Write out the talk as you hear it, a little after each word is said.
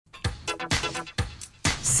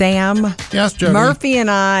Sam. Yes, Jody. Murphy and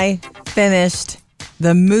I finished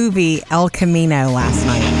the movie El Camino last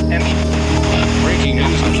night. Breaking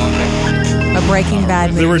news on A Breaking Bad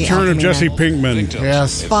movie. The return El of Jesse Camino. Pinkman.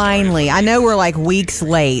 Yes. Finally. I know we're like weeks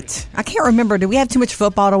late. I can't remember. Did we have too much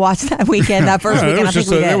football to watch that weekend? That first weekend? I think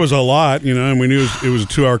we did. There was a lot, and we knew it was a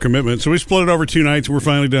 2-hour commitment. So we split it over 2 nights, and we're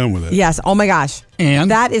finally done with it. Yes. Oh, my gosh.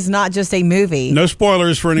 And? That is not just a movie. No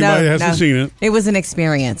spoilers for anybody that hasn't seen it. It was an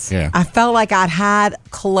experience. Yeah. I felt like I'd had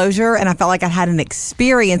closure, and I felt like I'd had an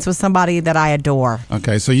experience with somebody that I adore.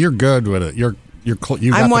 Okay, so you're good with it. You got I'm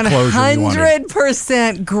the closure you wanted.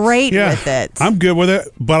 100% great with it. I'm good with it,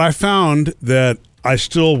 but I found that I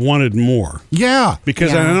still wanted more. Yeah.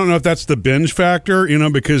 Because Yeah. I don't know if that's the binge factor,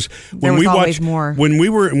 because There when was we always watched more. when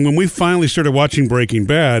we finally started watching Breaking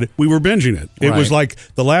Bad, we were binging it. It was Right. like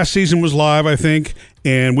the last season was live, I think,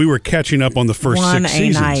 and we were catching up on the first One 6 a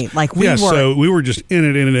seasons. night. Like, we were so we were just in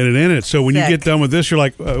it. So when you sick. get done with this, you're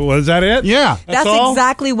like, well, is that it? Yeah. That's all?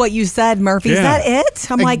 exactly what you said, Murphy. Is Yeah. that it?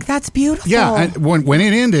 I'm like, that's beautiful. Yeah, and when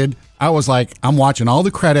it ended, I was like, I'm watching all the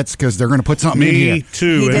credits because they're going to put something in here. Me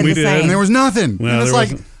too. He and did we the did. same. And there was nothing. Well, and it's there like,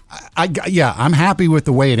 wasn't. I'm happy with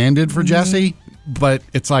the way it ended for Jesse, but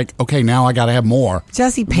it's like, okay, now I got to have more.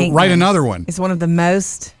 Jesse Pinkman. Write another one. Is one of the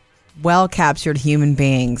most well-captured human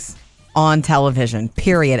beings on television,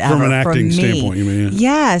 period, ever. From an acting me. standpoint, you mean?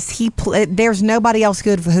 Yeah. Yes, there's nobody else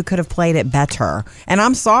good who could have played it better. And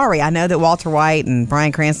I'm sorry, I know that Walter White and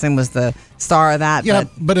Bryan Cranston was the star of that. Yeah,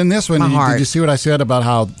 but in this one, my heart. did you see what I said about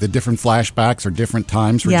how the different flashbacks are different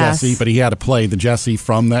times for Yes. Jesse? But he had to play the Jesse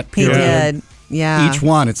from that he period. did. Yeah. Each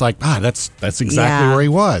one, it's like, that's exactly Yeah. where he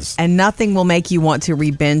was. And nothing will make you want to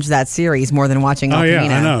re-binge that series more than watching El Oh, yeah,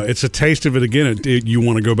 Camino. I know. It's a taste of it again. You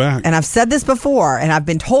want to go back. And I've said this before, and I've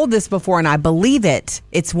been told this before, and I believe it.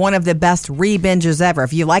 It's one of the best re-binges ever.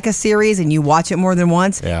 If you like a series and you watch it more than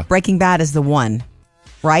once, Yeah. Breaking Bad is the one.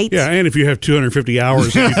 Right? Yeah, and if you have 250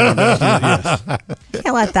 hours, yes. You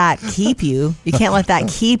can't let that keep you. You can't let that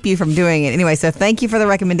keep you from doing it. Anyway, so thank you for the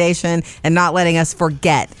recommendation and not letting us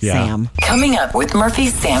forget, Sam. Coming up with Murphy,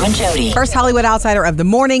 Sam, and Jody. First Hollywood Outsider of the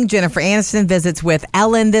morning, Jennifer Aniston visits with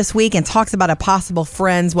Ellen this week and talks about a possible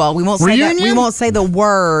Friends. Well, we won't say that, Reunion? we won't say the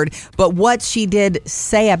word, but what she did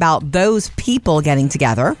say about those people getting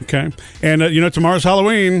together. Okay. And, tomorrow's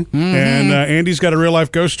Halloween, and Andy's got a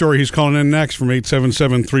real-life ghost story he's calling in next from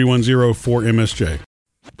 877-310-4MSJ.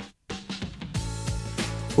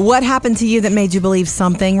 What happened to you that made you believe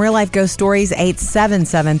something? Real life ghost stories,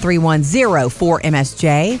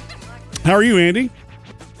 877-310-4MSJ. How are you, Andy?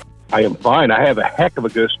 I am fine. I have a heck of a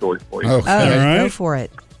ghost story for you. Oh, All right. go for it.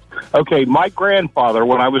 Okay, my grandfather,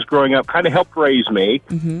 when I was growing up, kind of helped raise me,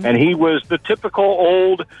 and he was the typical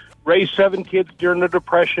old, raised 7 kids during the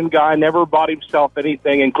Depression guy, never bought himself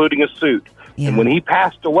anything, including a suit. Yeah. And when he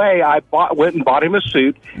passed away, I went and bought him a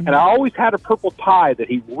suit, and I always had a purple tie that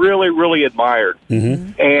he really, really admired.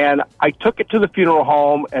 And I took it to the funeral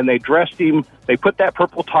home, and they dressed him. They put that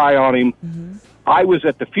purple tie on him. I was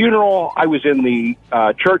at the funeral. I was in the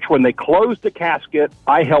church when they closed the casket.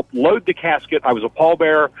 I helped load the casket. I was a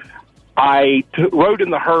pallbearer. I rode in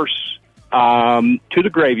the hearse to the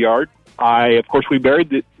graveyard. Of course, we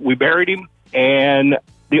buried him, and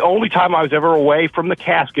the only time I was ever away from the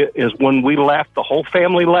casket is when we left. The whole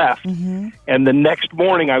family left, and the next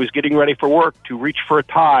morning I was getting ready for work to reach for a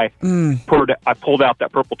tie. I pulled out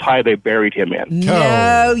that purple tie they buried him in.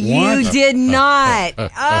 No, you what? did not.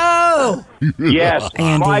 Oh, Yes,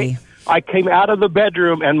 Andy. I came out of the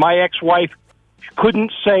bedroom, and my ex-wife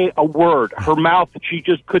couldn't say a word. Her mouth, she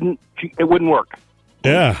just couldn't. It wouldn't work.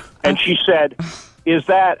 Yeah. And she said, "Is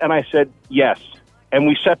that?" And I said, "Yes." And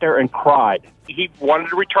we sat there and cried. He wanted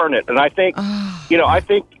to return it, and I think, I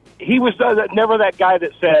think he was never that guy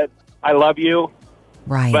that said, "I love you,"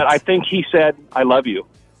 right. but I think he said, "I love you."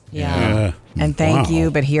 Yeah. And thank Wow. you,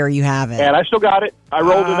 but here you have it. And I still got it. I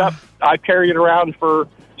rolled it up. I carried it around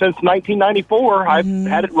since 1994. I've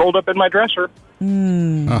had it rolled up in my dresser.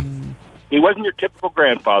 He wasn't your typical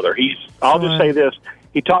grandfather. I'll just say this.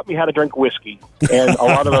 He taught me how to drink whiskey and a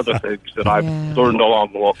lot of other things that I've learned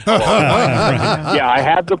along the way. Yeah, I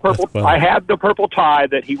had the purple. I had the purple tie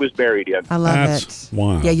that he was buried in. I love That's it.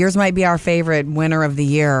 wild. Yeah, yours might be our favorite winner of the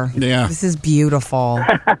year. Yeah. This is beautiful.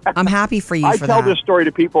 I'm happy for you I for tell that. this story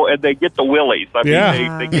to people, and they get the willies. I mean,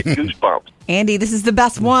 Yeah. they get goosebumps. Andy, this is the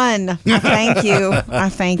best one. I thank you. I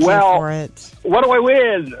thank you Well- for it. What do I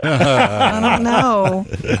win? I don't know.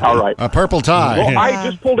 All right. A purple tie. Well, I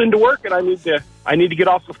just pulled into work, and I need to get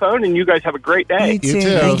off the phone. And you guys have a great day. You too. too.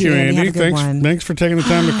 Thank Thank you, Andy. Have Andy. a good one. Thanks for taking the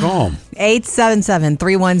time to call.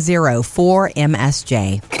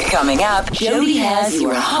 877-310-4MSJ. Coming up, Jody has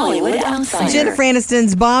your Hollywood Outsider. Jennifer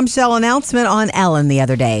Aniston's bombshell announcement on Ellen the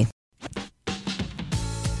other day.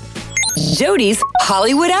 Jody's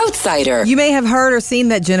Hollywood Outsider. You may have heard or seen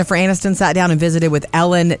that Jennifer Aniston sat down and visited with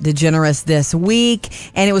Ellen DeGeneres this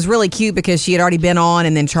week. And it was really cute because she had already been on,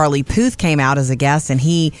 and then Charlie Puth came out as a guest, and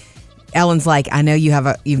Ellen's like, I know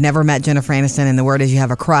you've never met Jennifer Aniston, and the word is you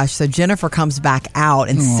have a crush. So Jennifer comes back out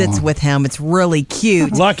and sits with him. It's really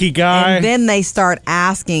cute. Lucky guy. And then they start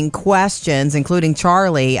asking questions, including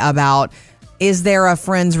Charlie, about, is there a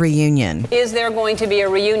Friends reunion? Is there going to be a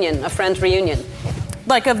reunion, a Friends reunion?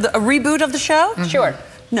 Like a reboot of the show? Sure.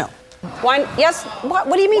 No. Why? Yes.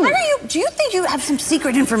 What do you mean? Do you think you have some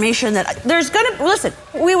secret information that listen,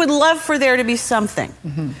 we would love for there to be something,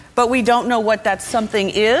 but we don't know what that something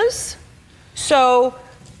is. So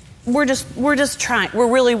we're just trying.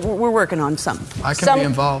 We're working on something. I can be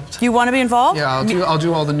involved. You want to be involved? Yeah, I'll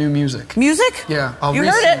do all the new music. Music? Yeah, You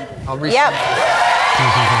heard it. I'll resing. Yep.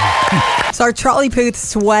 So Charlie Puth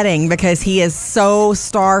sweating because he is so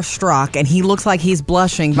starstruck and he looks like he's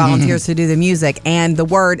blushing, volunteers to do the music. And the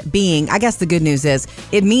word being, I guess the good news is,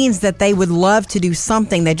 it means that they would love to do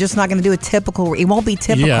something. They're just not going to do it won't be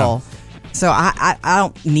typical. Yeah. So I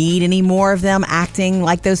don't need any more of them acting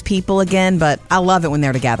like those people again, but I love it when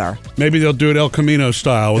they're together. Maybe they'll do it El Camino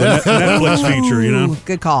style with a Netflix feature, you know?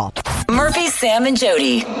 Good call. Murphy, Sam, and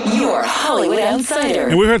Jody, your Hollywood Outsider.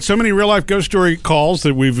 And we've had so many real-life ghost story calls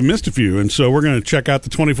that we've missed a few, and so we're going to check out the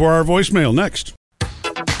 24-hour voicemail next.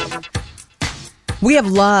 We have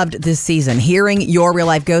loved this season hearing your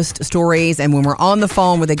real-life ghost stories, and when we're on the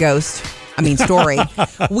phone with a story,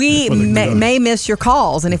 we may miss your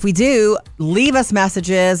calls. And if we do, leave us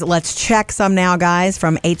messages. Let's check some now, guys,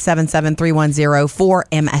 from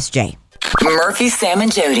 877-310-4MSJ. Murphy, Sam,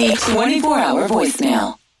 and Jody, 24-hour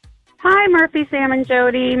voicemail. Hi, Murphy, Sam, and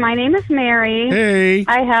Jody. My name is Mary. Hey.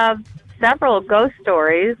 I have several ghost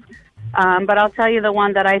stories, but I'll tell you the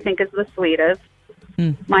one that I think is the sweetest.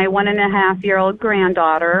 My 1.5-year-old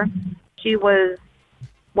granddaughter, she was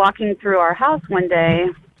walking through our house one day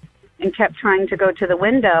and kept trying to go to the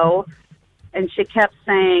window, and she kept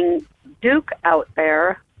saying, Duke out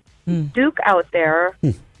there, Duke out there.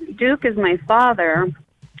 Duke is my father.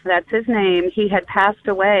 That's his name. He had passed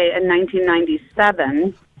away in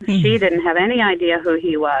 1997. She didn't have any idea who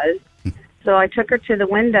he was. So I took her to the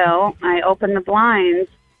window. I opened the blinds,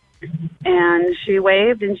 and she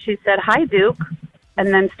waved, and she said, Hi, Duke,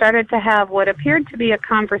 and then started to have what appeared to be a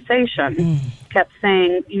conversation. Kept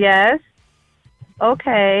saying, yes,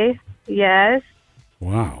 okay, yes,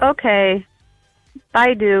 wow, okay,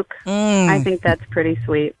 bye, Duke. I think that's pretty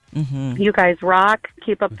sweet. You guys rock.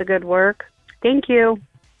 Keep up the good work. Thank you.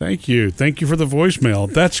 Thank you. Thank you for the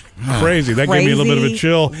voicemail. That's crazy. That gave me a little bit of a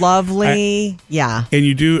chill. Lovely. Yeah.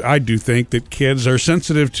 And I do think that kids are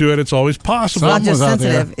sensitive to it. It's always possible. It's not just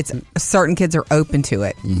sensitive. It's certain kids are open to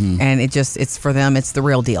it. And it's for them, it's the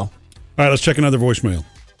real deal. All right, let's check another voicemail.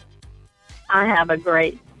 I have a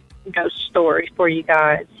great ghost story for you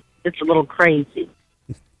guys. It's a little crazy.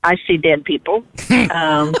 I see dead people.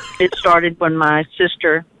 It started when my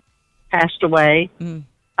sister passed away.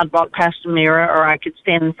 I'd walk past a mirror, or I could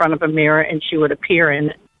stand in front of a mirror, and she would appear in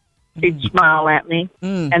it. She'd smile at me.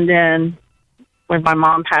 And then when my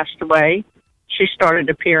mom passed away, she started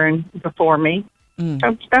appearing before me.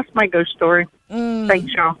 So that's my ghost story.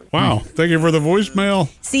 Thanks, y'all. Wow. Thank you for the voicemail.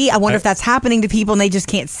 See, I wonder if that's happening to people and they just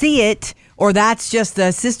can't see it, or that's just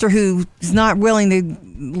a sister who's not willing to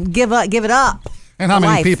give it up. And how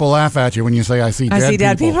many people laugh at you when you say, I see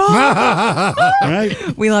dead people? Right?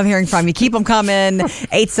 We love hearing from you. Keep them coming.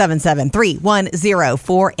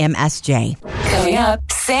 877-310-4MSJ. Coming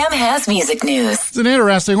up, Sam has music news. It's an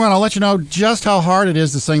interesting one. I'll let you know just how hard it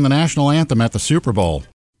is to sing the national anthem at the Super Bowl.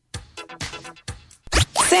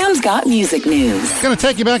 Sam's got music news. Going to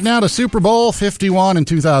take you back now to Super Bowl 51 in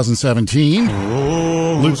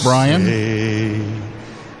 2017. Luke Bryan.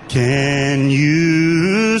 Can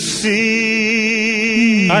you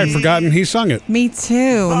see? I had forgotten he sung it. Me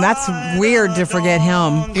too. And that's weird to forget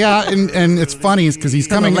him. Yeah, and it's funny because he's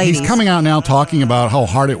coming out now talking about how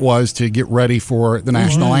hard it was to get ready for the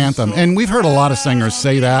national anthem. And we've heard a lot of singers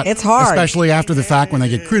say that. It's hard. Especially after the fact when they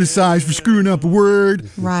get criticized for screwing up a word.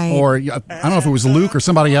 Right. Or I don't know if it was Luke or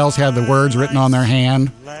somebody else had the words written on their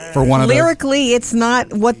hand for one of the... Lyrically, it's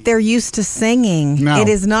not what they're used to singing. No. It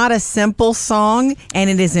is not a simple song, and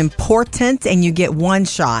it is important, and you get one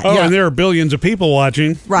shot. Oh, yeah. And there are billions of people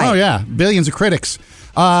watching. Right. Oh, yeah. Billions of critics.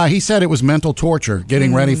 He said it was mental torture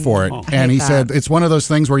getting ready for it. And he said it's one of those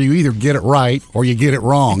things where you either get it right or you get it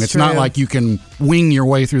wrong. It's not like you can wing your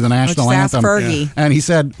way through the national anthem. Fergie. And he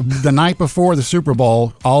said the night before the Super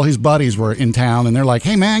Bowl, all his buddies were in town and they're like,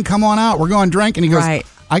 hey, man, come on out. We're going to drink. And he goes,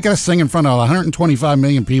 I got to sing in front of 125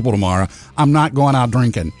 million people tomorrow. I'm not going out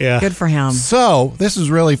drinking. Yeah. Good for him. So this is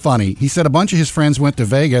really funny. He said a bunch of his friends went to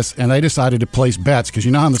Vegas and they decided to place bets because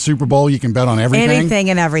you know how in the Super Bowl you can bet on everything? Anything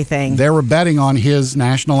and everything. They were betting on his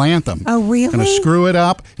national anthem. Oh, really? Going to screw it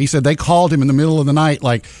up. He said they called him in the middle of the night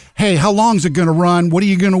like, hey, how long is it going to run? What are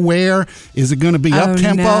you going to wear? Is it going to be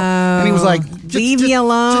up-tempo? No. And he was like, leave me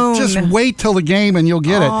alone. Just wait till the game and you'll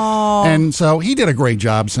get it. And so he did a great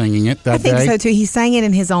job singing it that day. I think so, too. He sang it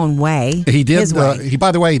in his own way. He did. His way. He,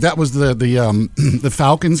 by the way, that was the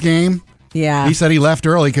Falcons game. Yeah. He said he left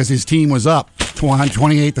early because his team was up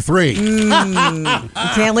 28-3. You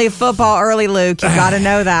can't leave football early, Luke. You got to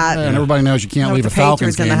know that. And everybody knows you can't leave a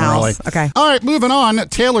Falcons game early. Okay. All right, moving on.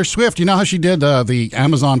 Taylor Swift. You know how she did the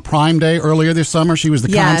Amazon Prime Day earlier this summer? She was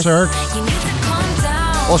the concert.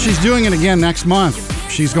 Well, she's doing it again next month.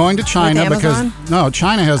 She's going to China because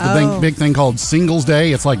China has the big thing called Singles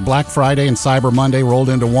Day. It's like Black Friday and Cyber Monday rolled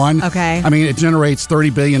into one. Okay. I mean, it generates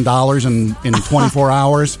 $30 billion in 24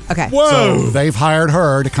 hours. Okay. Whoa. So they've hired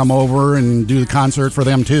her to come over and do the concert for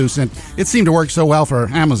them too. And it seemed to work so well for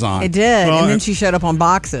Amazon. It did. And then she showed up on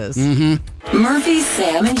boxes. Mm-hmm. Murphy,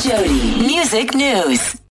 Sam, and Jody. Music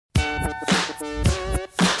news.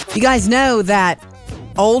 You guys know that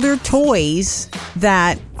older toys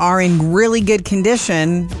that are in really good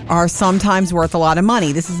condition are sometimes worth a lot of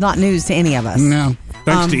money. This is not news to any of us. No.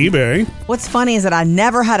 Thanks to eBay. What's funny is that I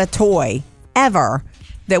never had a toy ever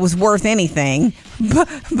that was worth anything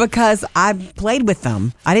because I played with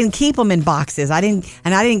them. I didn't keep them in boxes. I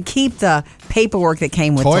didn't keep the paperwork that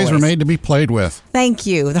came with toys. Toys were made to be played with. Thank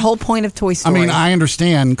you. The whole point of Toy Story. I mean, I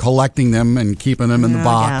understand collecting them and keeping them in the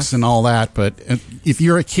box and all that, but if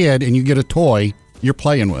you're a kid and you get a toy, you're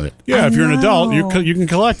playing with it. Yeah, if you're an adult, you can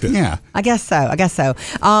collect it. Yeah. I guess so.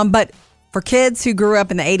 But for kids who grew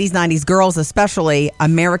up in the 80s, 90s, girls especially,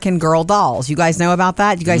 American Girl dolls. You guys know about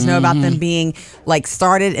that? You guys know about them being like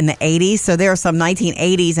started in the 80s? So there are some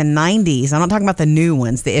 1980s and 90s. I'm not talking about the new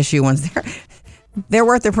ones, the issue ones. They're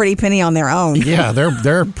worth a pretty penny on their own. Yeah,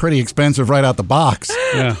 they're pretty expensive right out the box.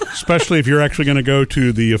 Yeah, especially if you're actually going to go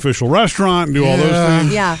to the official restaurant and do all those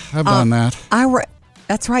things. Yeah. I've done that.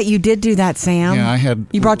 That's right. You did do that, Sam. Yeah, I had.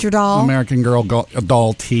 You brought your doll? American Girl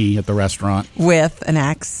doll tea at the restaurant. With an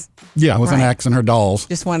X. Yeah, with an X and her dolls.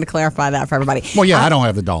 Just wanted to clarify that for everybody. Well, yeah, I don't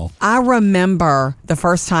have the doll. I remember the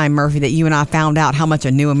first time, Murphy, that you and I found out how much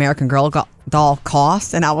a new American Girl doll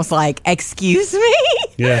cost, and I was like, excuse me?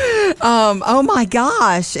 Yeah. Oh my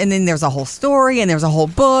gosh. And then there's a whole story, and there's a whole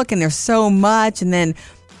book, and there's so much, and then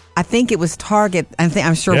I think it was Target.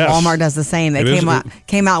 I'm sure Walmart does the same. They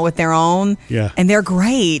came out with their own. Yeah. And they're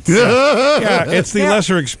great. Yeah, it's the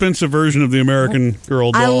lesser expensive version of the American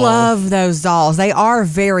Girl doll. I love those dolls. They are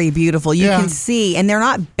very beautiful. You can see, and they're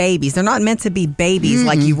not babies. They're not meant to be babies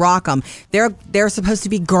like you rock them. They're supposed to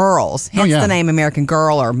be girls. Hence the name American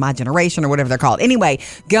Girl or My Generation or whatever they're called. Anyway,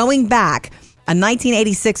 going back, a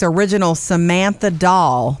 1986 original Samantha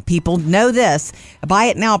doll. People know this. A buy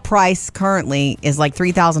it now price currently is like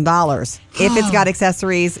 $3,000 if it's got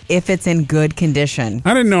accessories, if it's in good condition.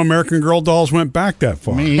 I didn't know American Girl dolls went back that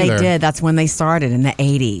far. Me either. They did. That's when they started in the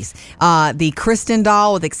 80s. The Kristen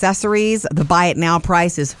doll with accessories, the buy it now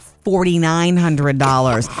price is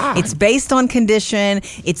 $4,900. It's based on condition.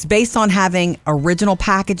 It's based on having original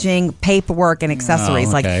packaging, paperwork, and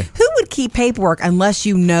accessories. Like, who would keep paperwork unless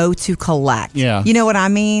you know to collect? Yeah. You know what I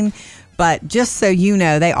mean? But just so you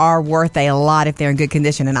know, they are worth a lot if they're in good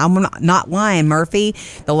condition. And I'm not lying, Murphy.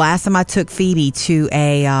 The last time I took Phoebe to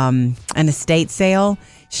an estate sale,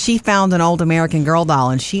 she found an old American Girl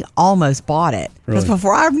doll, and she almost bought it. Because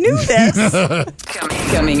before I knew this.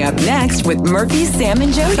 Coming up next with Murphy, Sam,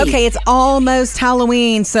 and Jody. Okay, it's almost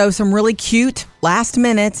Halloween, so some really cute, last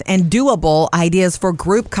minute, and doable ideas for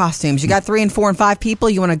group costumes. You got 3 and 4 and 5 people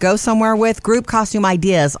you want to go somewhere with. Group costume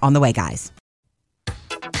ideas on the way, guys.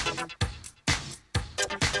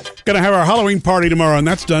 Going to have our Halloween party tomorrow, and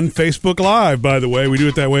that's done Facebook Live, by the way. We do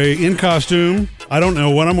it that way in costume. I don't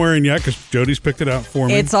know what I'm wearing yet because Jody's picked it out for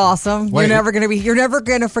me. It's awesome. You're never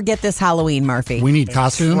going to forget this Halloween, Murphy. We need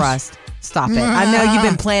costumes? Trust. Stop it. I know you've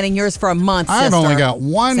been planning yours for a month, I've sister. only got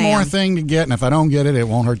one Sam. more thing to get, and if I don't get it, it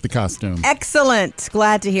won't hurt the costume. Excellent.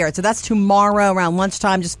 Glad to hear it. So that's tomorrow around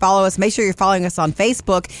lunchtime. Just follow us. Make sure you're following us on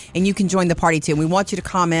Facebook, and you can join the party too. We want you to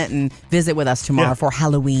comment and visit with us tomorrow for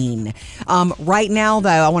Halloween. Right now, though,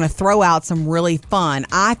 I want to throw out some really fun,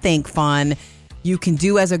 You can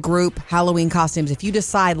do as a group Halloween costumes. If you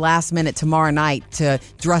decide last minute tomorrow night to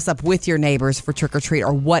dress up with your neighbors for trick or treat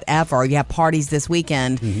or whatever, you have parties this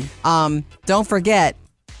weekend, don't forget,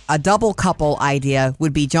 a double couple idea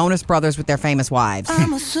would be Jonas Brothers with their famous wives.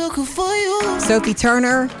 I'm a sucker for you. Sophie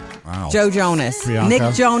Turner, Joe Jonas, Priyanka.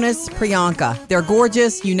 Nick Jonas, Priyanka. They're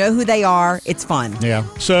gorgeous. You know who they are. It's fun. Yeah.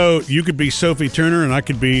 So you could be Sophie Turner and I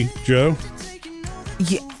could be Joe?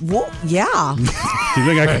 Yeah. Well, yeah. You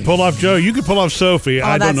think I could pull off Joe? You could pull off Sophie.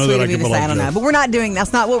 I don't know that I can pull off I don't Joe. know. But we're not doing,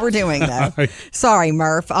 that's not what we're doing, though. Sorry,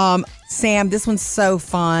 Murph. Sam, this one's so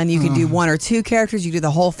fun. You could do one or two characters. You could do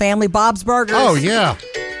the whole family. Bob's Burgers. Oh, yeah.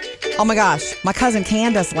 Oh, my gosh. My cousin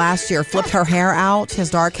Candace last year flipped her hair out, his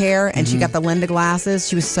dark hair, and she got the Linda glasses.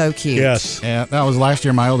 She was so cute. Yes. Yeah, that was last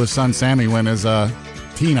year. My oldest son, Sammy, went as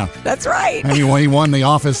Tina. That's right. And he won the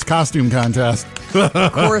office costume contest.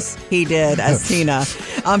 Of course he did, as Tina.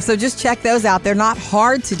 So just check those out. They're not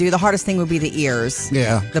hard to do. The hardest thing would be the ears.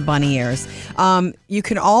 Yeah. The bunny ears. You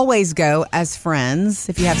can always go as friends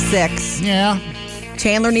if you have 6. Yeah.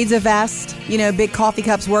 Chandler needs a vest. You know, big coffee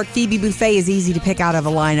cups work. Phoebe Buffet is easy to pick out of a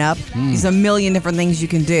lineup. There's a million different things you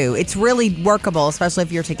can do. It's really workable, especially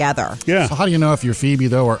if you're together. Yeah. So how do you know if you're Phoebe,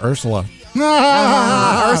 though, or Ursula?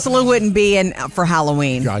 Ursula wouldn't be in for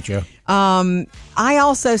Halloween. Gotcha. I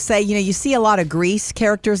also say, you see a lot of Grease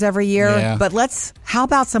characters every year, but how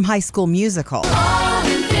about some High School Musical?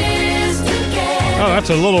 Oh,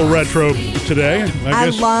 that's a little retro today, I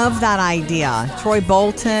guess. love that idea. Troy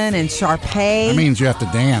Bolton and Sharpay. That means you have to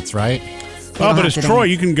dance, right? Oh, but as Troy,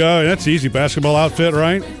 you can go. That's easy. Basketball outfit,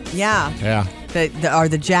 right? Yeah. Yeah.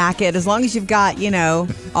 The jacket, as long as you've got,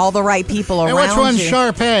 all the right people around you. Hey, which one's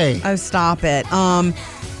Sharpay? Oh, stop it.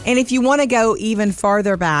 And if you want to go even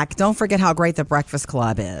farther back, don't forget how great the Breakfast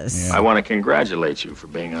Club is. I want to congratulate you for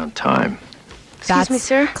being on time. Excuse me,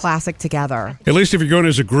 sir? Classic together. At least if you're going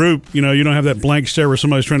as a group, you don't have that blank stare where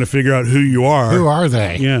somebody's trying to figure out who you are. Who are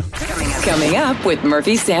they? Yeah. Coming up with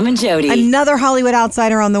Murphy, Sam, and Jody. Another Hollywood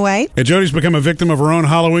outsider on the way. And Jody's become a victim of her own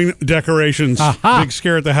Halloween decorations. Aha. Big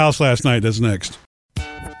scare at the house last night. That's next.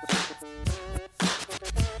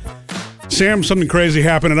 Sam, something crazy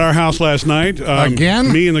happened at our house last night.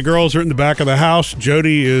 Again? Me and the girls are in the back of the house.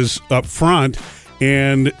 Jody is up front.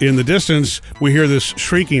 And in the distance, we hear this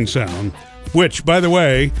shrieking sound, which, by the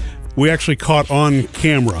way, we actually caught on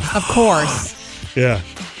camera. Of course. Yeah.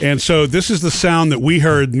 And so this is the sound that we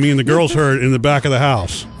heard, me and the girls heard in the back of the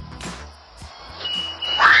house.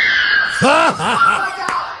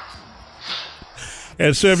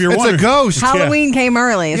 And so if you're wondering, it's a ghost. Halloween came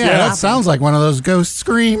early. Yeah, that sounds like one of those ghost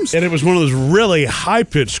screams. And it was one of those really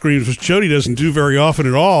high-pitched screams, which Jody doesn't do very often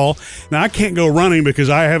at all. Now, I can't go running because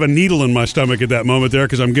I have a needle in my stomach at that moment there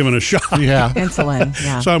because I'm giving a shot. Yeah. Insulin,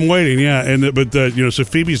 yeah. So I'm waiting, yeah. So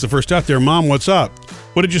Phoebe's the first out there. Mom, what's up?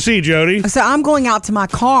 What did you see, Jody? So I'm going out to my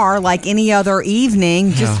car like any other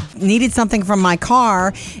evening. Just needed something from my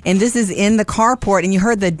car. And this is in the carport. And you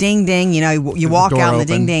heard the ding, ding. You walk out and the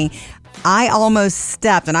ding, ding. I almost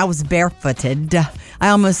stepped, and I was barefooted. I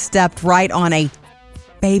almost stepped right on a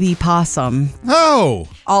baby possum. Oh.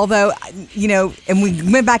 Although, and we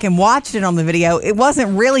went back and watched it on the video. It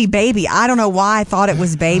wasn't really baby. I don't know why I thought it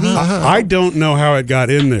was baby. I don't know how it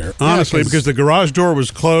got in there, honestly, because the garage door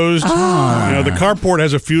was closed. The carport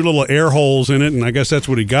has a few little air holes in it, and I guess that's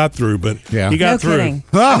what he got through, but he got through. Kidding.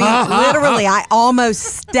 I mean, literally, I almost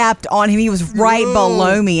stepped on him. He was right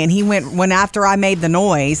below me, and he went after I made the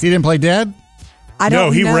noise. He didn't play dead? I don't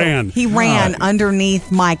know. He ran. He ran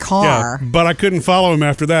underneath my car. Yeah, but I couldn't follow him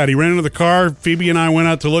after that. He ran into the car. Phoebe and I went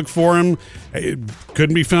out to look for him. It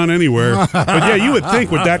couldn't be found anywhere. But yeah, you would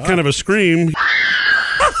think with that kind of a scream.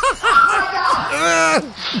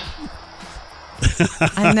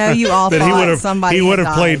 I know you all thought somebody he would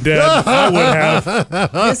have played dead. I would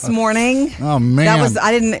have. This morning. Oh man.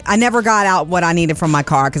 I never got out what I needed from my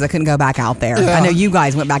car because I couldn't go back out there. Yeah. I know you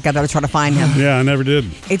guys went back out there to try to find him. Yeah, I never did.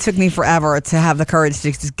 It took me forever to have the courage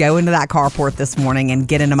to just go into that carport this morning and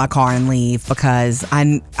get into my car and leave because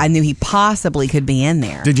I knew he possibly could be in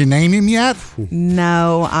there. Did you name him yet?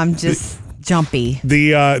 No, I'm just jumpy.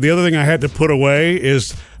 The other thing I had to put away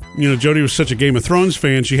is, Jody was such a Game of Thrones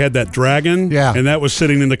fan. She had that dragon, and that was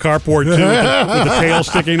sitting in the carport too, with the tail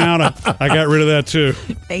sticking out. I got rid of that too.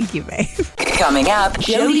 Thank you, babe. Coming up,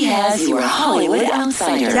 Jody has your Hollywood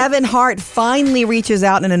Outsider. Kevin Hart finally reaches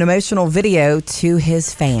out in an emotional video to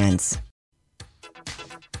his fans.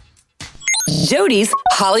 Jody's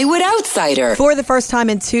Hollywood Outsider. For the first time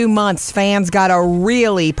in 2 months, fans got a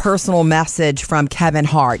really personal message from Kevin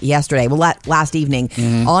Hart yesterday, last evening,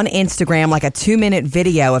 on Instagram, like a 2-minute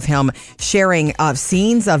video of him sharing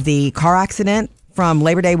scenes of the car accident from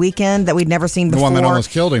Labor Day weekend that we'd never seen before. The one that almost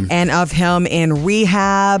killed him. And of him in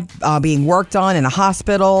rehab, being worked on in a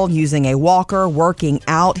hospital, using a walker, working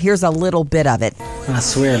out. Here's a little bit of it. I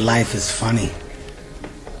swear life is funny.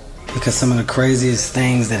 Because some of the craziest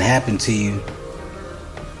things that happen to you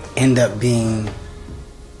end up being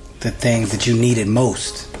the things that you needed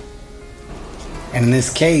most. And in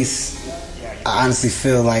this case, I honestly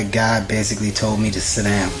feel like God basically told me to sit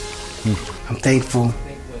down. I'm thankful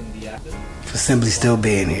for simply still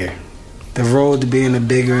being here. The road to being a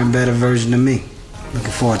bigger and better version of me.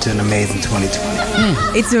 Looking forward to an amazing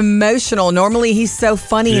 2020. It's emotional. Normally he's so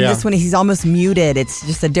funny, and this one he's almost muted. It's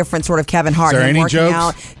just a different sort of Kevin Hart. Is there him any working jokes?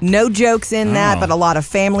 out. No jokes in that, but a lot of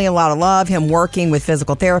family, a lot of love. Him working with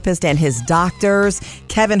physical therapists and his doctors.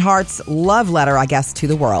 Kevin Hart's love letter, I guess, to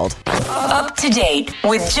the world. Up to date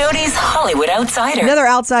with Jody's Hollywood Outsider. Another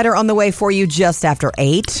outsider on the way for you just after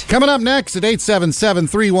 8. Coming up next at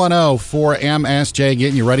 877-310-4MSJ,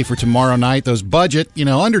 getting you ready for tomorrow night. Those budget,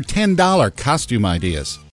 under $10 costume ideas.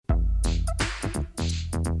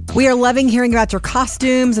 We are loving hearing about your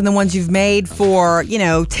costumes and the ones you've made for,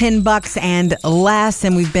 $10 and less.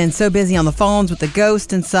 And we've been so busy on the phones with the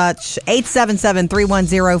ghost and such.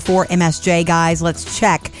 877-310-4MSJ, guys. Let's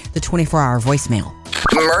check the 24-hour voicemail.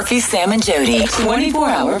 Murphy, Sam, and Jody,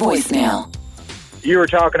 24-hour voicemail. You were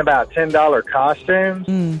talking about $10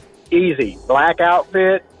 costumes. Easy. Black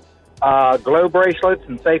outfit, glow bracelets,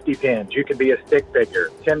 and safety pins. You can be a stick figure.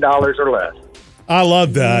 $10 or less. I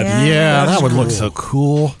love that. Yeah, that would look so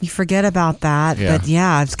cool. You forget about that, Yeah. but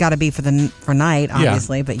it's got to be for night,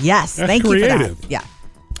 obviously. Yeah. But yes, That's thank creative. you for that. Yeah.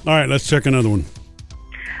 All right, let's check another one.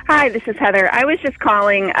 Hi, this is Heather. I was just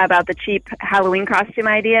calling about the cheap Halloween costume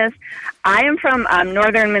ideas. I am from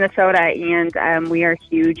northern Minnesota, and we are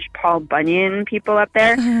huge Paul Bunyan people up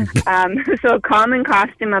there. So a common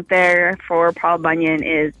costume up there for Paul Bunyan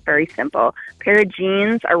is very simple. Pair of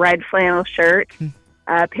jeans, a red flannel shirt,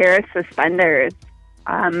 a pair of suspenders,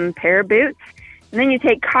 pair of boots, and then you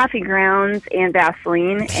take coffee grounds and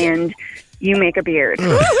Vaseline and you make a beard.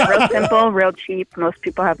 Real simple, real cheap. Most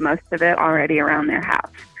people have most of it already around their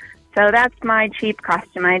house. So that's my cheap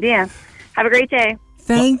costume idea. Have a great day.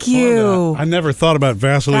 Thank you. I never thought about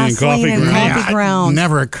Vaseline and coffee and grounds. coffee grounds. It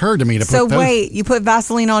never occurred to me to So put those. wait, you put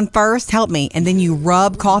Vaseline on first, help me, and then you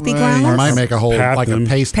rub coffee grounds? You might make a whole, Pat like them. a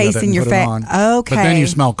paste Paste with it in and your put it face. on. Okay. But then you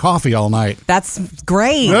smell coffee all night. That's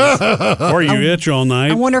great. Or you itch all night.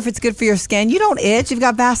 I wonder if it's good for your skin. You don't itch. You've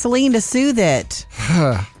got Vaseline to soothe it.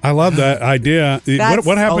 I love that idea. That's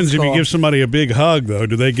What happens old if you school. give somebody a big hug, though?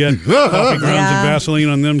 Do they get coffee grounds and Vaseline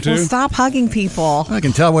on them, too? Well, stop hugging people. I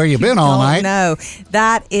can tell where you've been all night. No,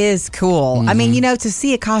 that is cool. I mean, to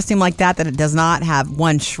see a costume like that it does not have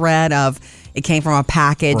one shred of it came from a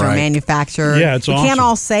package or Right. manufactured. Yeah, it's we awesome. can't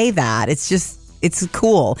all say that. It's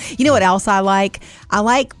cool. You know what else I like? I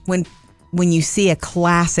like when you see a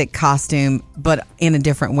classic costume, but in a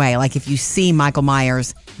different way. Like if you see Michael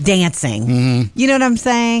Myers dancing, you know what I'm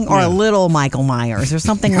saying? Or a little Michael Myers or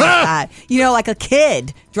something like that. Like a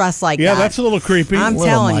kid dressed like that. Yeah, that's a little creepy. I'm Little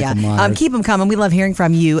telling Michael you. Myers. Keep them coming. We love hearing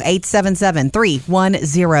from you.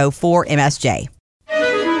 877-310-4MSJ.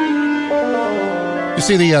 You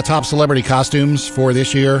see the top celebrity costumes for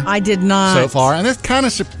this year I did not. so far, and this kind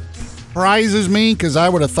of surprises me because I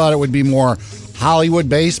would have thought it would be more Hollywood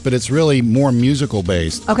based, but it's really more musical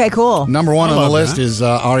based. Okay, cool. Number one I on the love list that. is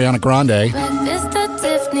Ariana Grande.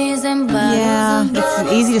 Yeah,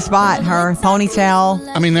 it's easy to spot her. Ponytail.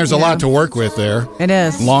 I mean, there's a lot to work with there. It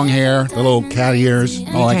is. Long hair, the little cat ears,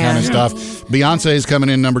 all that kind of stuff. Beyonce is coming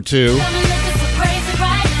in number 2.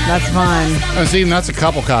 That's fun. See, that's a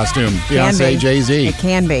couple costume. Can Beyonce, be. Jay-Z. It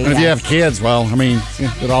can be, And if you yes. have kids, well, I mean,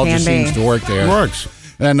 it all Can just be. seems to work there. It works.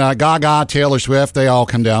 And Gaga, Taylor Swift, they all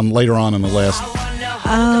come down later on in the list.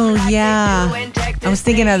 Oh, yeah. I was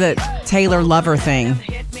thinking of the Taylor Lover thing.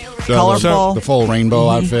 Colorful. The full rainbow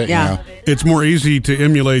outfit. Yeah. You know. It's more easy to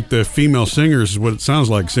emulate the female singers, is what it sounds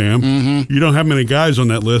like, Sam. You don't have many guys on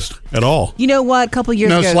that list at all. You know what? A couple years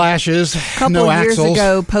No ago. slashes, couple no years axles.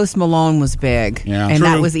 ago, Post Malone was big. Yeah. And True.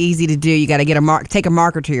 that was easy to do. You got to get take a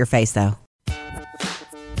marker to your face, though.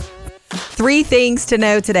 3 things to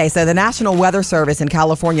know today. So the National Weather Service in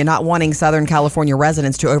California not wanting Southern California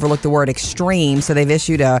residents to overlook the word extreme. So they've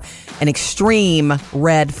issued an extreme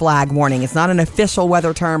red flag warning. It's not an official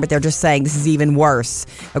weather term, but they're just saying this is even worse.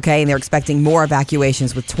 Okay. And they're expecting more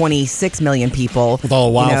evacuations with 26 million people. With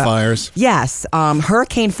all the wildfires. Yes.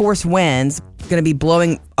 Hurricane force winds going to be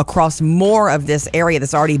blowing across more of this area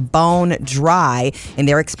that's already bone dry. And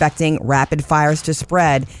they're expecting rapid fires to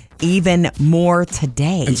spread. even more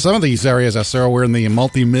today. In some of these areas, Sarah, we're in the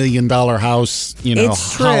multi-million-dollar house,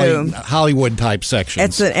 It's true. Hollywood type sections.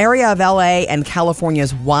 It's an area of LA and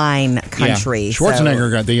California's wine country. Yeah.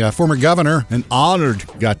 Schwarzenegger got the former governor and honored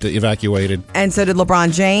got evacuated. And so did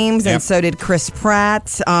LeBron James, and so did Chris Pratt.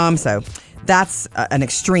 So that's an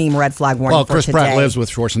extreme red flag warning for Chris today. Pratt lives with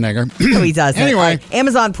Schwarzenegger. No, he doesn't. Anyway.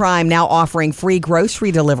 Amazon Prime now offering free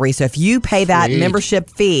grocery delivery. So if you pay that membership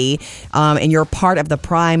fee and you're part of the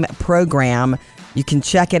Prime program, you can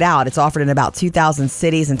check it out. It's offered in about 2,000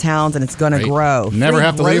 cities and towns, and it's going to grow. Never Free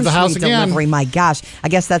have to leave the house grocery again. delivery. My gosh. I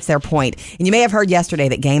guess that's their point. And you may have heard yesterday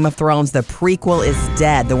that Game of Thrones, the prequel, is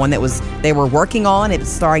dead. The one that they were working on. It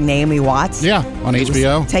was starring Naomi Watts. Yeah, on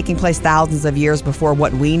HBO. Taking place thousands of years before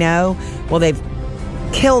what we know. Well, they've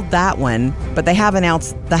killed that one, but they have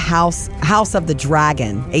announced the House of the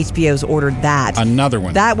Dragon. HBO's ordered that. Another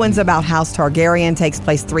one. That one's about House Targaryen, takes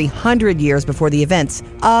place 300 years before the events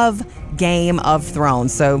of Game of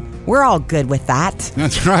Thrones. So we're all good with that.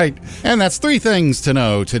 That's right. And that's 3 things to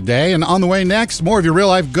know today. And on the way next, more of your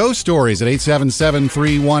real-life ghost stories at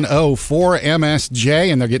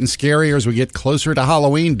 877-310-4MSJ. And they're getting scarier as we get closer to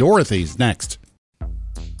Halloween. Dorothy's next.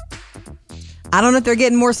 I don't know if they're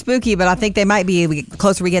getting more spooky, but I think they might be the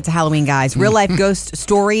closer we get to Halloween, guys. Real life ghost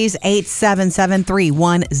stories,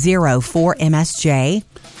 877-310-4MSJ.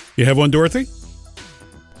 You have one, Dorothy?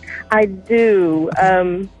 I do.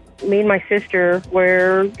 Me and my sister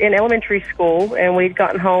were in elementary school, and we'd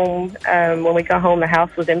gotten home. When we got home, the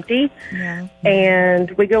house was empty. Yeah.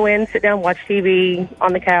 And we go in, sit down, watch TV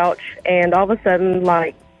on the couch, and all of a sudden,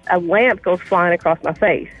 like, a lamp goes flying across my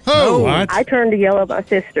face. Oh, what? I turned to yell at my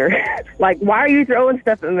sister, like, why are you throwing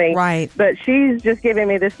stuff at me? Right. But she's just giving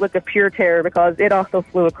me this look of pure terror because it also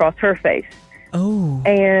flew across her face. Oh.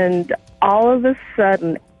 And all of a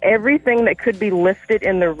sudden, everything that could be lifted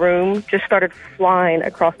in the room just started flying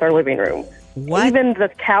across our living room. What? Even the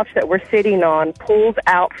couch that we're sitting on pulls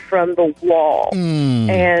out from the wall.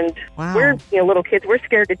 And we're little kids. We're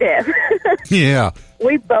scared to death. Yeah.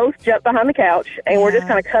 We both jumped behind the couch, and we're just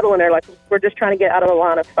kind of cuddling there like we're just trying to get out of the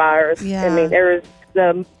line of fire. Yeah. I mean,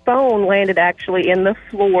 the phone landed actually in the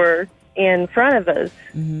floor in front of us.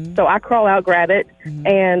 So I crawl out, grab it,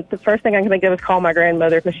 and the first thing I can think of is call my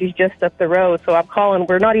grandmother because she's just up the road. So I'm calling.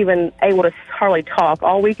 We're not even able to hardly talk.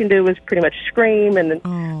 All we can do is pretty much scream and then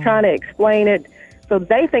trying to explain it. So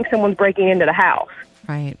they think someone's breaking into the house.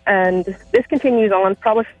 Right. And this continues on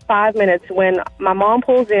probably 5 minutes when my mom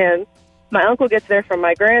pulls in. My uncle gets there from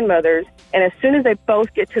my grandmother's, and as soon as they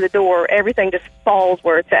both get to the door, everything just falls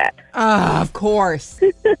where it's at. Of course.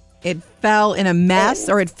 It fell in a mess,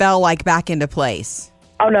 or it fell like back into place?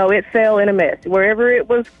 Oh, no, it fell in a mess. Wherever it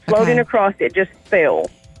was floating across, it just fell.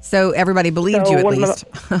 So everybody believed you at least.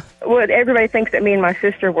 Well, everybody thinks that me and my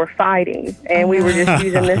sister were fighting, and we were just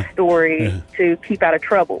using this story to keep out of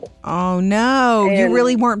trouble. Oh, no. And you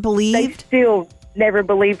really weren't believed? They still never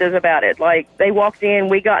believed us about it. Like, they walked in,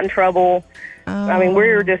 we got in trouble. I mean, we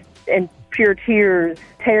were just in pure tears,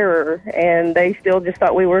 terror, and they still just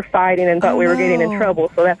thought we were fighting and thought we were getting in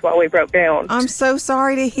trouble, so that's why we broke down. I'm so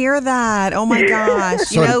sorry to hear that. Oh, my gosh.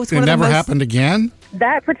 So it never happened again?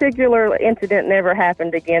 That particular incident never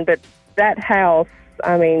happened again, but that house,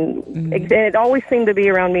 I mean, it always seemed to be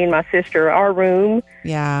around me and my sister. Our room,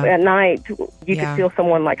 at night, you could feel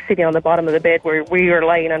someone like sitting on the bottom of the bed where we were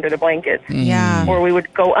laying under the blankets. Yeah. Or we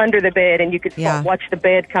would go under the bed and you could watch the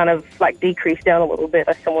bed kind of like decrease down a little bit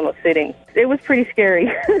as someone was sitting. It was pretty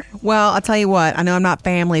scary. Well, I'll tell you what, I know I'm not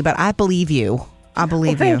family, but I believe you. I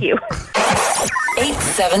believe thank you.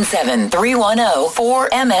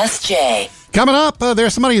 877-310-4MSJ. Coming up,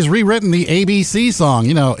 there's somebody who's rewritten the ABC song.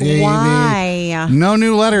 You know, Why? No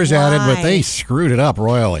new letters added, but they screwed it up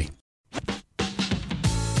royally.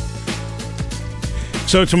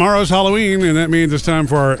 So tomorrow's Halloween, and that means it's time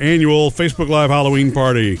for our annual Facebook Live Halloween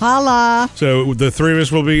party. Holla. So the 3 of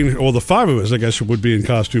us will be, the 5 of us, I guess, would be in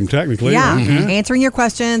costume technically. Yeah. Right? Answering your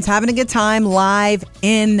questions, having a good time live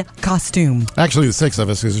in costume. Actually, the 6 of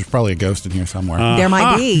us, because there's probably a ghost in here somewhere. There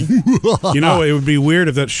might be. You know, it would be weird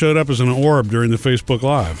if that showed up as an orb during the Facebook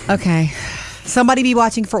Live. Okay. Somebody be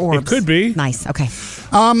watching for orbs. It could be. Nice. Okay.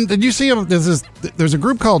 Did you see there's a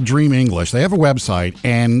group called Dream English. They have a website,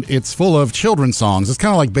 and it's full of children's songs. It's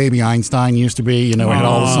kind of like Baby Einstein used to be. You know, it had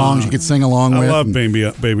all the songs you could sing along with. I love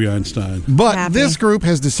Baby Einstein. But this group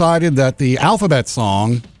has decided that the alphabet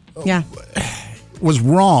song was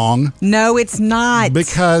wrong. No, it's not.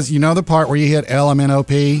 Because you know the part where you hit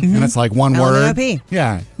LMNOP, and it's like one word? LMNOP.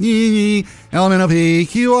 Yeah. LMNOP,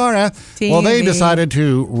 QRF. Well, they decided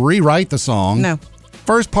to rewrite the song. No.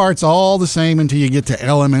 First part's all the same until you get to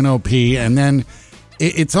LMNOP, and then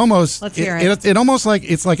it's almost Let's hear it. It almost like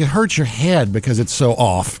it's like it hurts your head because it's so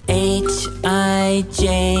off.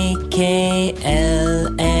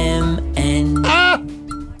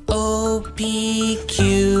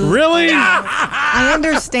 HIJKLMNOPQ. Really? I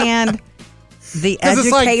understand the 'Cause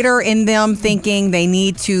it's like- educator in them thinking they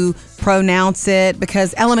need to pronounce it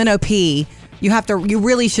because LMNOP, you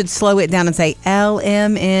really should slow it down and say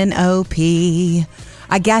LMNOP.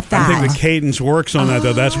 I get that. I think the cadence works on that,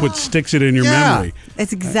 though. That's what sticks it in your memory.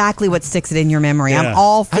 It's exactly what sticks it in your memory. Yeah. I'm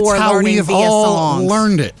all for That's how learning we've via all songs.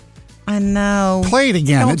 learned it. I know. Play it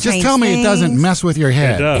again. Don't Just change tell me it doesn't things. mess with your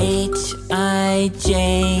head. It does.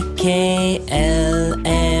 HIJKLMN.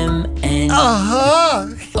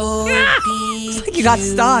 It's like you got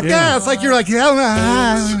stuck. Yeah, it's like you're like, Yeah, Oh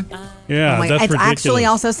my- that's it ridiculous. actually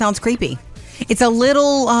also sounds creepy. It's a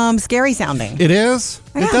little scary sounding. it is.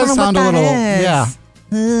 I It don't does know sound a what that little, is. yeah.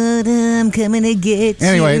 I'm coming to get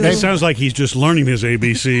Anyway, you. they- It sounds like he's just learning his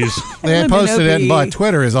ABCs. They posted it, LMNOP. but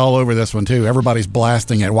Twitter is all over this one too. Everybody's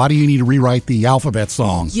blasting it. Why do you need to rewrite the alphabet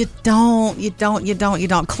song? You don't.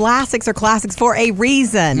 Classics are classics for a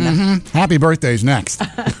reason. Happy birthday's next.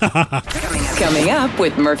 Coming up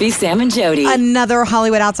with Murphy, Sam, and Jody. Another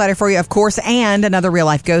Hollywood outsider for you, of course, and another real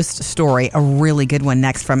life ghost story. A really good one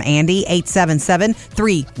next from Andy,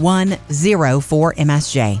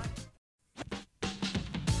 877-310-4MSJ.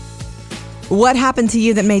 What happened to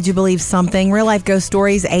you that made you believe something? Real life ghost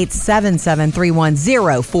stories,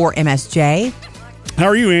 877-310-4MSJ. How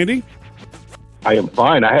are you, Andy? I am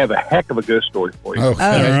fine. I have a heck of a ghost story for you. Oh, All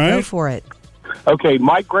right. go for it. Okay,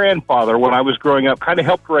 my grandfather, when I was growing up, kind of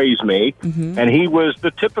helped raise me, and he was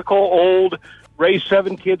the typical old, raised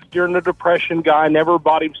 7 kids during the Depression guy, never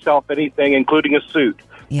bought himself anything, including a suit.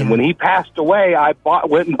 Yeah. And when he passed away, I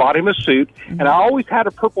went and bought him a suit, and I always had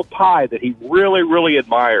a purple tie that he really, really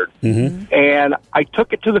admired. And I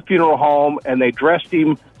took it to the funeral home, and they dressed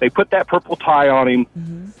him. They put that purple tie on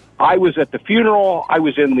him. I was at the funeral. I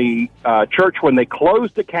was in the church when they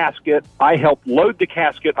closed the casket. I helped load the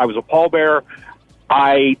casket. I was a pallbearer.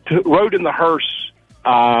 I rode in the hearse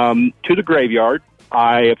to the graveyard.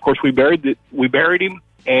 Of course, we buried him,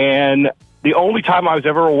 and the only time I was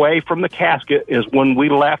ever away from the casket is when we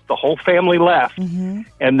left. The whole family left, and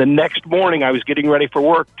the next morning I was getting ready for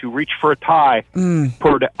work to reach for a tie. I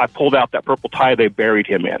pulled out that purple tie they buried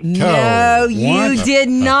him in. No, you did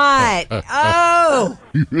not. Oh,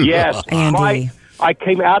 Yes, Andy. I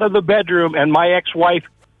came out of the bedroom, and my ex-wife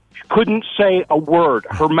couldn't say a word.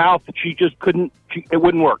 Her mouth, she just couldn't. It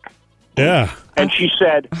wouldn't work. Yeah. And she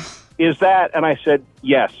said, "Is that?" And I said,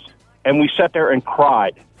 "Yes." And we sat there and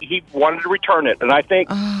cried. He wanted to return it, and I think,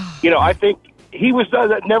 I think he was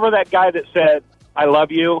never that guy that said, "I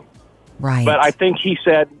love you." Right. But I think he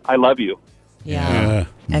said, "I love you." Yeah.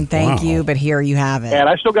 And thank you, but here you have it. And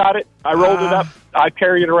I still got it. I rolled it up. I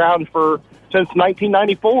carried it around since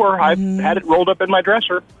 1994. I've had it rolled up in my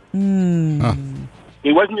dresser.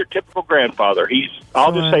 He wasn't your typical grandfather.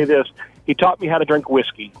 I'll just say this. He taught me how to drink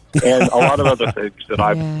whiskey and a lot of other things that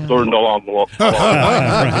I've learned along the way.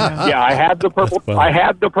 Yeah, I had the purple. I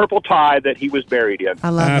had the purple tie that he was buried in. I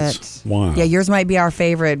love it. Wow. Yeah, yours might be our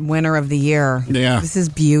favorite winner of the year. Yeah. This is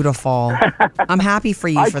beautiful. I'm happy for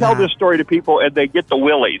you I for tell that. this story to people, and they get the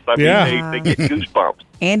willies. I mean, Yeah. they get goosebumps.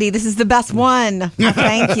 Andy, this is the best one. I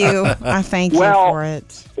thank you. I thank you for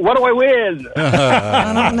it. What do I win?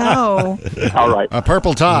 I don't know. All right. A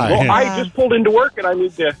purple tie. Well, I just pulled into work, and I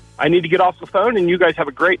need to get off the phone. And you guys have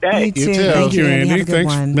a great day. You too. too. Thank you, Andy. Have Andy. a good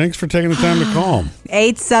one. Thanks for taking the time to call.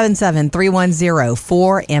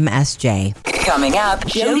 877-310-4MSJ. Coming up,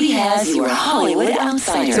 Jody has your Hollywood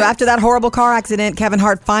Outsider. So after that horrible car accident, Kevin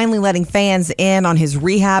Hart finally letting fans in on his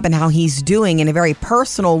rehab and how he's doing in a very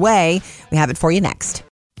personal way. We have it for you next.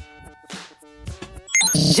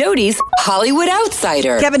 Jody's Hollywood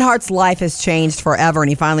Outsider. Kevin Hart's life has changed forever, and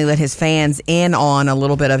he finally let his fans in on a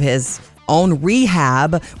little bit of his own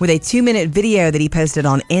rehab with a 2-minute video that he posted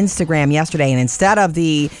on Instagram yesterday. And instead of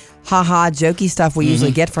the haha jokey stuff we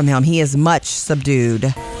usually get from him, he is much subdued.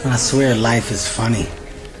 I swear life is funny.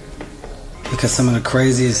 Because some of the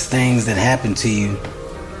craziest things that happen to you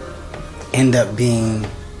end up being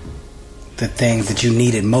the things that you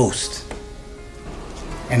needed most.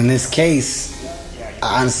 And in this case,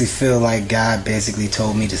 I honestly feel like God basically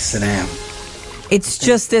told me to sit down. It's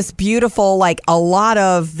just this beautiful, like a lot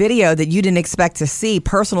of video that you didn't expect to see,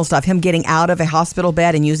 personal stuff, him getting out of a hospital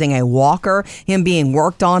bed and using a walker, him being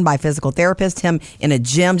worked on by physical therapists, him in a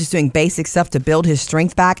gym just doing basic stuff to build his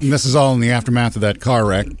strength back. And this is all in the aftermath of that car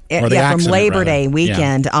wreck. Or the accident, from Labor rather. Day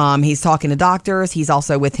weekend. Yeah. He's talking to doctors. He's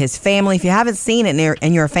also with his family. If you haven't seen it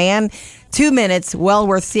and you're a fan, 2 minutes, well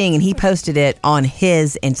worth seeing. And he posted it on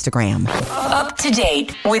his Instagram. Up to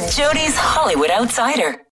date with Jody's Hollywood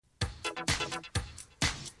Outsider.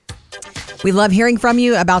 We love hearing from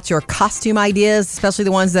you about your costume ideas, especially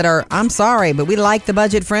the ones that are, I'm sorry, but we like the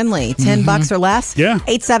budget friendly. $10 or less. Yeah.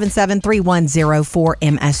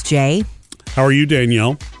 877-310-4MSJ. How are you,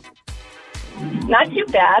 Danielle? Not too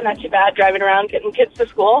bad. Driving around getting kids to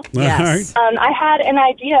school. Yes. I had an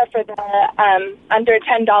idea for the under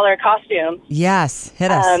 $10 costumes. Yes, hit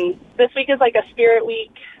us. This week is like a spirit week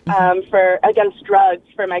for against drugs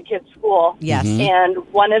for my kids' school. Yes. And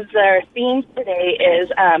one of their themes today is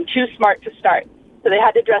too smart to start. So they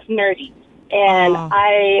had to dress nerdy. And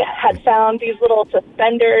I had found these little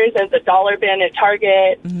suspenders and the dollar bin at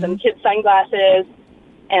Target, some kids' sunglasses.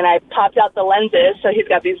 And I popped out the lenses, so he's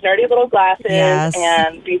got these nerdy little glasses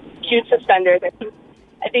and these cute suspenders.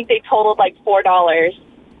 I think they totaled like $4.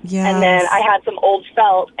 Yes. And then I had some old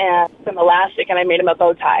felt and some elastic, and I made him a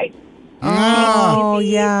bow tie. Oh,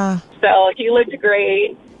 yeah. So he looked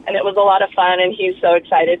great, and it was a lot of fun, and he's so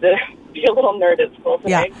excited to be a little nerd at school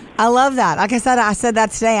today. Yeah, I love that. Like I said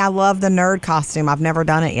that today. I love the nerd costume. I've never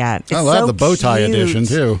done it yet. It's I love so the bow tie cute. edition,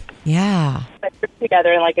 too. Yeah. I put it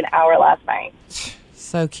together in like an hour last night.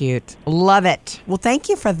 So cute. Love it. Well, thank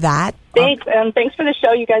you for that. Thanks, thanks for the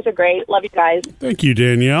show. You guys are great. Love you guys. Thank you,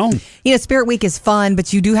 Danielle. You know, Spirit Week is fun,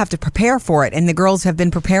 but you do have to prepare for it. And the girls have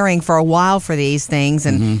been preparing for a while for these things.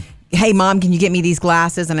 And, hey, Mom, can you get me these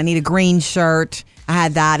glasses? And I need a green shirt. I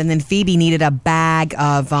had that. And then Phoebe needed a bag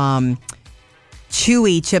of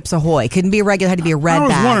Chewy Chips Ahoy. Couldn't be a regular, had to be a red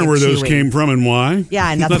bag. I was wondering where those Chewy. came from and why.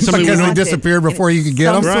 Yeah, and Because they disappeared before you could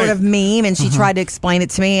get them. Some sort of meme, and she tried to explain it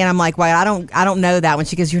to me, and I'm like, "Well, I don't know that." When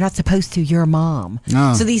she goes, "You're not supposed to. You're a mom."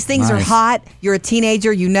 Oh, so these things are nice. hot. You're a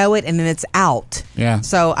teenager. You know it, and then it's out. Yeah.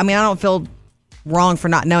 So I mean, I don't feel wrong for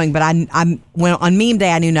not knowing, but I'm when on meme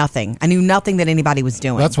day I knew nothing. I knew nothing that anybody was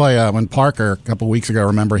doing. That's why when Parker, a couple weeks ago,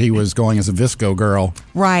 remember, he was going as a Visco girl.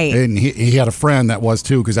 Right. And he had a friend that was,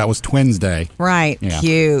 too, because that was Twins Day. Right. Yeah.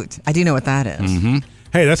 Cute. I do know what that is.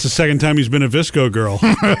 Hey, that's the second time he's been a Visco girl.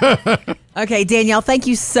 Okay, Danielle, thank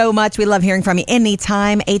you so much. We love hearing from you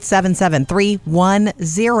anytime.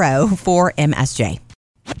 877-310-4MSJ.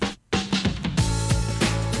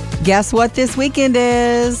 Guess what this weekend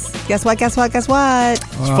is? Guess what? It's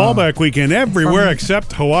fallback weekend everywhere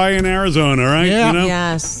except Hawaii and Arizona, right? Yeah. You know?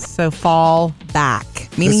 Yes. So fall back.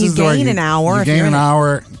 Meaning This you is where gain an hour. You if gain you're an in it.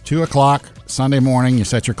 hour, 2 o'clock Sunday morning. You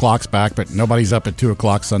set your clocks back, but nobody's up at 2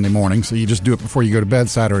 o'clock Sunday morning, so you just do it before you go to bed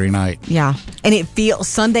Saturday night. Yeah. And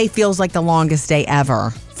Sunday feels like the longest day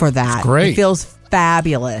ever for that. It's great. It feels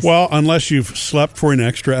fabulous. Well, unless you've slept for an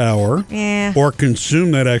extra hour or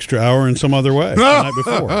consumed that extra hour in some other way the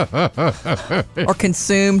night before. Or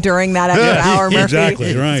consumed during that extra hour, Murphy. Exactly,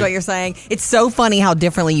 right. That's what you're saying. It's so funny how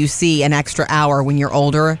differently you see an extra hour when you're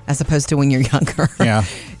older as opposed to when you're younger. Yeah.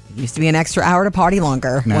 It used to be an extra hour to party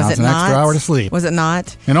longer. Now was it's it an not? extra hour to sleep. Was it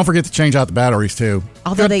not? And don't forget to change out the batteries, too.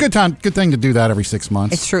 Although Good thing to do that every 6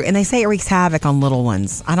 months. It's true. And they say it wreaks havoc on little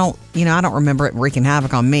ones. I don't remember it wreaking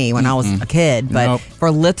havoc on me when I was a kid. But Nope.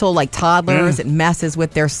 for little, like toddlers, it messes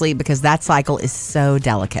with their sleep because that cycle is so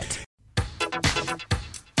delicate.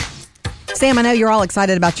 Sam, I know you're all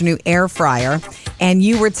excited about your new air fryer. And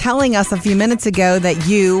you were telling us a few minutes ago that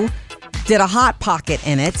you did a Hot Pocket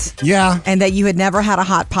in it. Yeah. And that you had never had a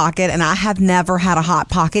Hot Pocket, and I have never had a Hot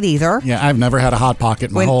Pocket either. Yeah, I've never had a Hot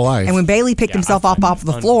Pocket in my whole life. And when Bailey picked himself off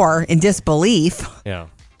the floor in disbelief. Yeah.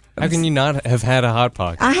 How can you not have had a Hot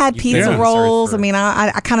Pocket? I had pizza rolls. I mean,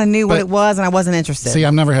 I kind of knew what it was, and I wasn't interested. See,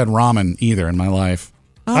 I've never had ramen either in my life.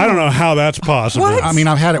 I don't know how that's possible. What? I mean,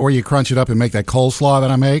 I've had it where you crunch it up and make that coleslaw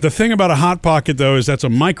that I make. The thing about a Hot Pocket, though, is that's a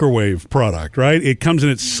microwave product, right? It comes in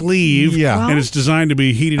its sleeve, and it's designed to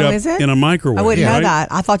be heated up is it? in a microwave. I wouldn't know right?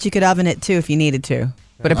 that. I thought you could oven it, too, if you needed to.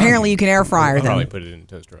 But apparently you can air fryer I'll them. probably put it in a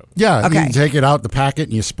toaster oven. Yeah, Okay. you take it out the packet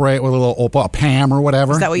and you spray it with a little Pam or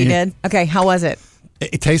whatever. Is that what you did? Okay, how was it?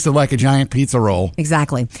 It tasted like a giant pizza roll.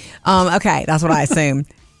 Exactly. Okay, that's what I assume.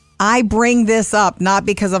 I bring this up not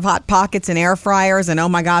because of Hot Pockets and air fryers and oh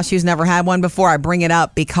my gosh, who's never had one before. I bring it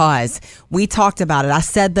up because we talked about it. I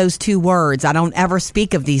said those two words. I don't ever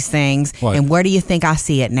speak of these things. What? And where do you think I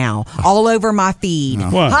see it now? All over my feed.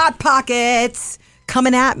 What? Hot Pockets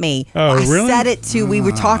coming at me. Oh, I really? set it to, we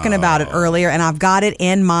were talking about it earlier, and I've got it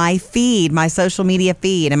in my feed, my social media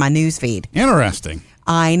feed and my news feed. Interesting.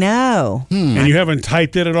 I know. And you haven't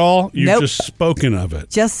typed it at all? You've Nope. just spoken of it.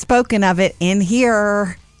 Just spoken of it in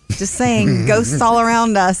here. Just saying, ghosts all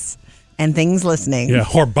around us and things listening. Yeah,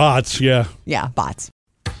 or bots, yeah. Yeah, bots.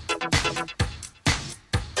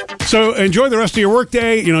 So enjoy the rest of your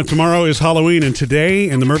workday. You know, tomorrow is Halloween, and today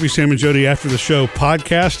in the Murphy, Sam, and Jody After the Show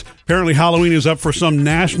podcast, apparently Halloween is up for some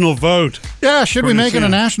national vote. Yeah, should we make it a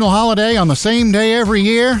national holiday on the same day every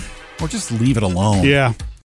year? Or just leave it alone? Yeah.